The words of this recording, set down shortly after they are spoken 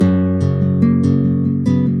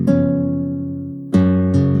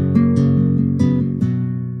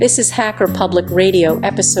This is Hacker Public Radio,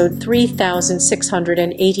 episode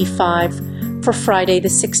 3685 for Friday, the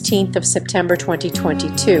 16th of September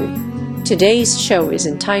 2022. Today's show is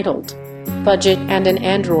entitled Budget and an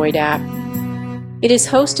Android App. It is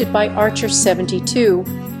hosted by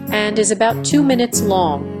Archer72 and is about 2 minutes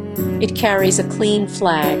long. It carries a clean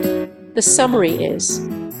flag. The summary is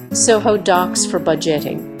Soho Docs for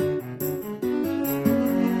Budgeting.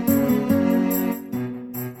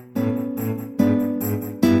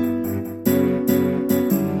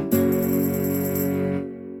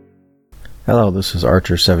 Hello, this is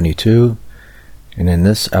Archer72, and in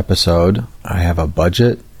this episode I have a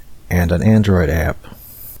budget and an Android app.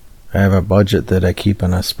 I have a budget that I keep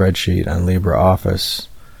on a spreadsheet on LibreOffice,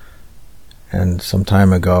 and some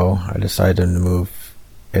time ago I decided to move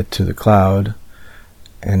it to the cloud,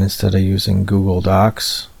 and instead of using Google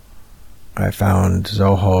Docs, I found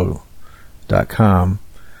Zoho.com,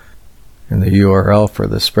 and the URL for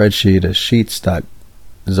the spreadsheet is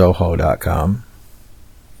sheets.zoho.com.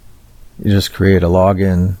 You just create a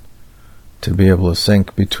login to be able to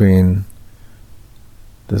sync between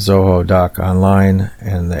the Zoho doc online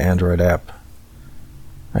and the Android app.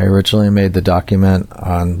 I originally made the document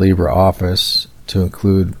on LibreOffice to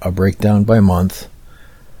include a breakdown by month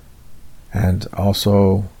and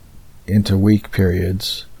also into week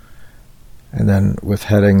periods, and then with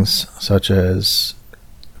headings such as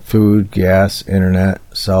food, gas, internet,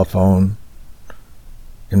 cell phone.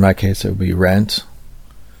 In my case, it would be rent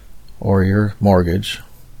or your mortgage,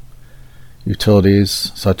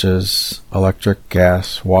 utilities such as electric,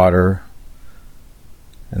 gas, water,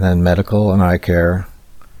 and then medical and eye care,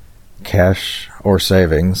 cash or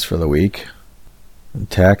savings for the week, and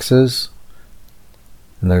taxes,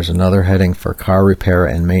 and there's another heading for car repair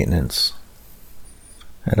and maintenance.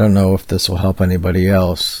 I don't know if this will help anybody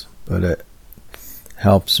else, but it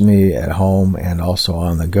helps me at home and also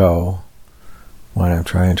on the go when I'm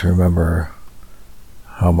trying to remember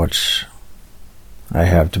how much I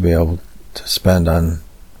have to be able to spend on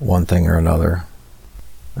one thing or another.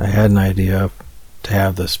 I had an idea to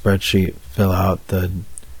have the spreadsheet fill out the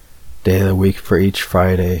day of the week for each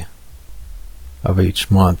Friday of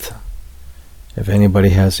each month. If anybody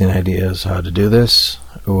has any ideas how to do this,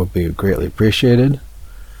 it would be greatly appreciated.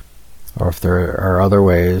 Or if there are other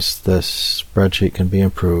ways this spreadsheet can be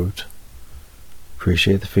improved,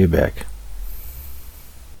 appreciate the feedback.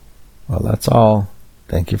 Well, that's all.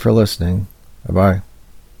 Thank you for listening. Bye-bye.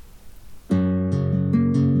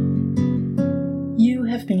 You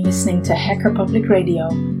have been listening to Hacker Public Radio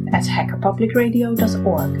at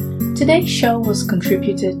hackerpublicradio.org. Today's show was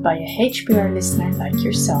contributed by a HPR listener like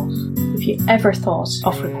yourself. If you ever thought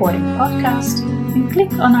of recording a podcast, then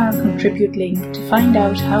click on our contribute link to find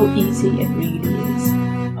out how easy it really is.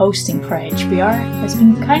 Hosting for HPR has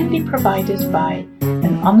been kindly provided by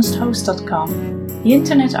anhonesthost.com, the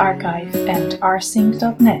Internet Archive, and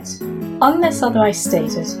rsync.net. Unless otherwise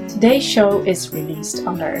stated, today's show is released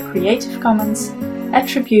under a Creative Commons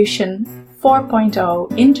Attribution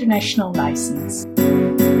 4.0 International License.